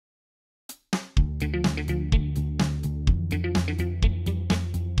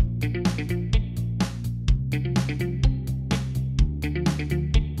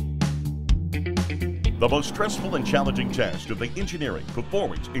The most stressful and challenging test of the engineering,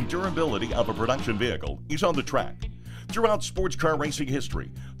 performance, and durability of a production vehicle is on the track. Throughout sports car racing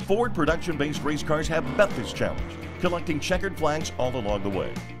history, Ford production-based race cars have met this challenge, collecting checkered flags all along the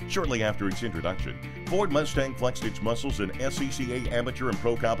way. Shortly after its introduction, Ford Mustang flexed its muscles in SCCA amateur and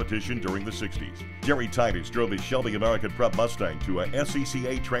pro competition during the 60s. Jerry Titus drove his Shelby American Prep Mustang to a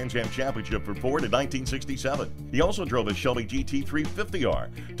SCCA Trans Am Championship for Ford in 1967. He also drove a Shelby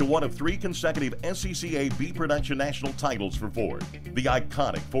GT350R to one of 3 consecutive SCCA B Production National titles for Ford. The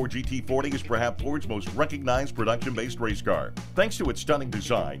iconic Ford GT40 is perhaps Ford's most recognized production-based race car. Thanks to its stunning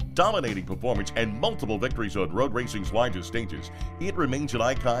design, dominating performance, and multiple victories on road racing's largest stages, it remains an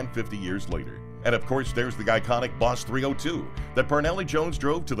icon 50 years later. And of course, there's the iconic Boss 302 that Parnelli Jones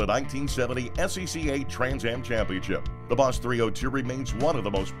drove to the 1970 SCCA Trans Am Championship. The Boss 302 remains one of the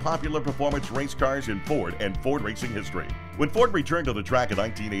most popular performance race cars in Ford and Ford racing history. When Ford returned to the track in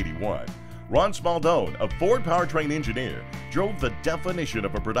 1981, Ron Smaldone, a Ford powertrain engineer, drove the definition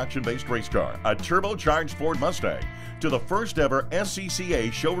of a production-based race car, a turbocharged Ford Mustang, to the first ever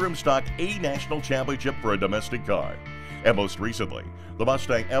SCCA showroom stock A National Championship for a domestic car. And most recently, the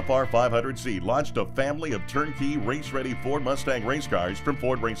Mustang FR500Z launched a family of turnkey race-ready Ford Mustang race cars from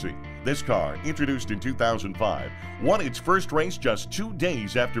Ford Racing. This car, introduced in 2005, won its first race just 2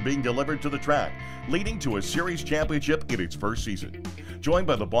 days after being delivered to the track, leading to a series championship in its first season. Joined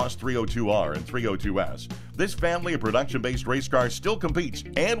by the Boss 302R and 302S, this family of production-based race cars still competes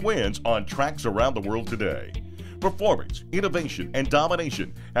and wins on tracks around the world today. Performance, innovation, and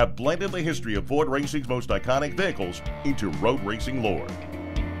domination have blended the history of Ford Racing's most iconic vehicles into road racing lore.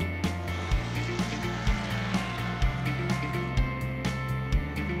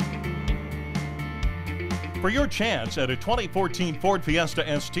 For your chance at a 2014 Ford Fiesta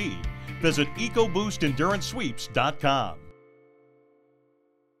ST, visit EcoBoostEnduranceSweeps.com.